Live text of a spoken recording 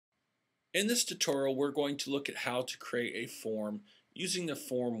In this tutorial, we're going to look at how to create a form using the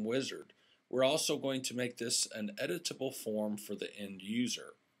form wizard. We're also going to make this an editable form for the end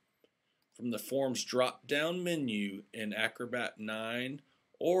user. From the Forms drop-down menu in Acrobat 9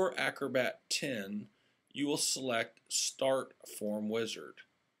 or Acrobat 10, you will select Start Form Wizard.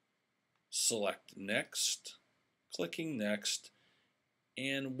 Select Next, clicking Next,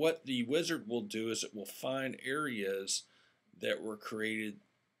 and what the wizard will do is it will find areas that were created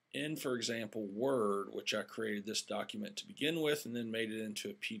in, for example, Word, which I created this document to begin with and then made it into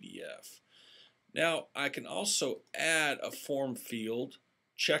a PDF. Now I can also add a form field,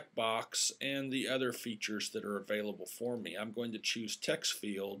 checkbox, and the other features that are available for me. I'm going to choose text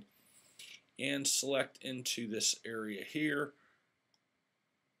field and select into this area here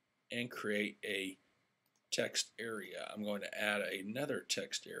and create a text area. I'm going to add another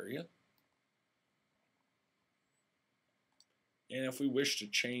text area. And if we wish to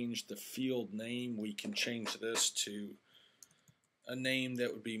change the field name, we can change this to a name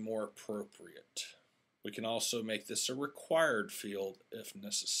that would be more appropriate. We can also make this a required field if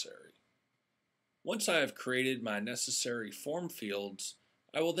necessary. Once I have created my necessary form fields,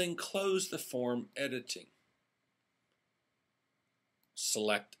 I will then close the form editing.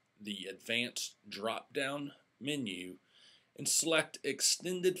 Select the Advanced drop-down menu and select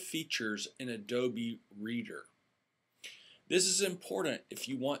Extended Features in Adobe Reader. This is important if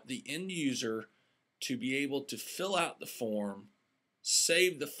you want the end user to be able to fill out the form,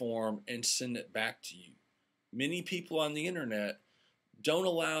 save the form, and send it back to you. Many people on the internet don't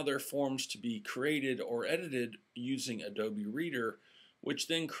allow their forms to be created or edited using Adobe Reader, which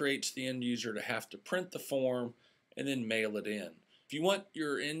then creates the end user to have to print the form and then mail it in. If you want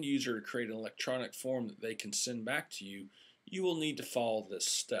your end user to create an electronic form that they can send back to you, you will need to follow this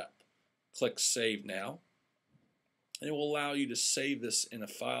step. Click Save Now. And it will allow you to save this in a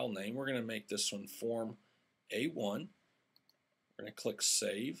file name. We're going to make this one Form A1. We're going to click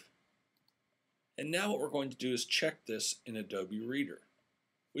Save. And now what we're going to do is check this in Adobe Reader.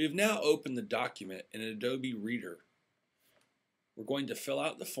 We have now opened the document in Adobe Reader. We're going to fill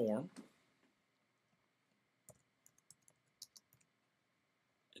out the form.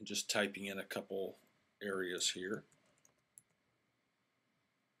 And just typing in a couple areas here.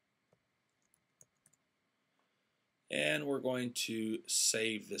 And we're going to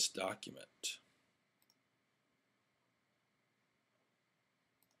save this document.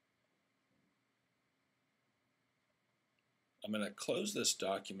 I'm going to close this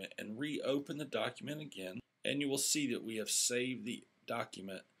document and reopen the document again, and you will see that we have saved the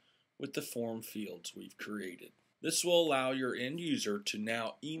document with the form fields we've created. This will allow your end user to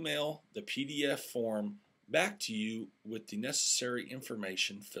now email the PDF form back to you with the necessary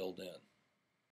information filled in.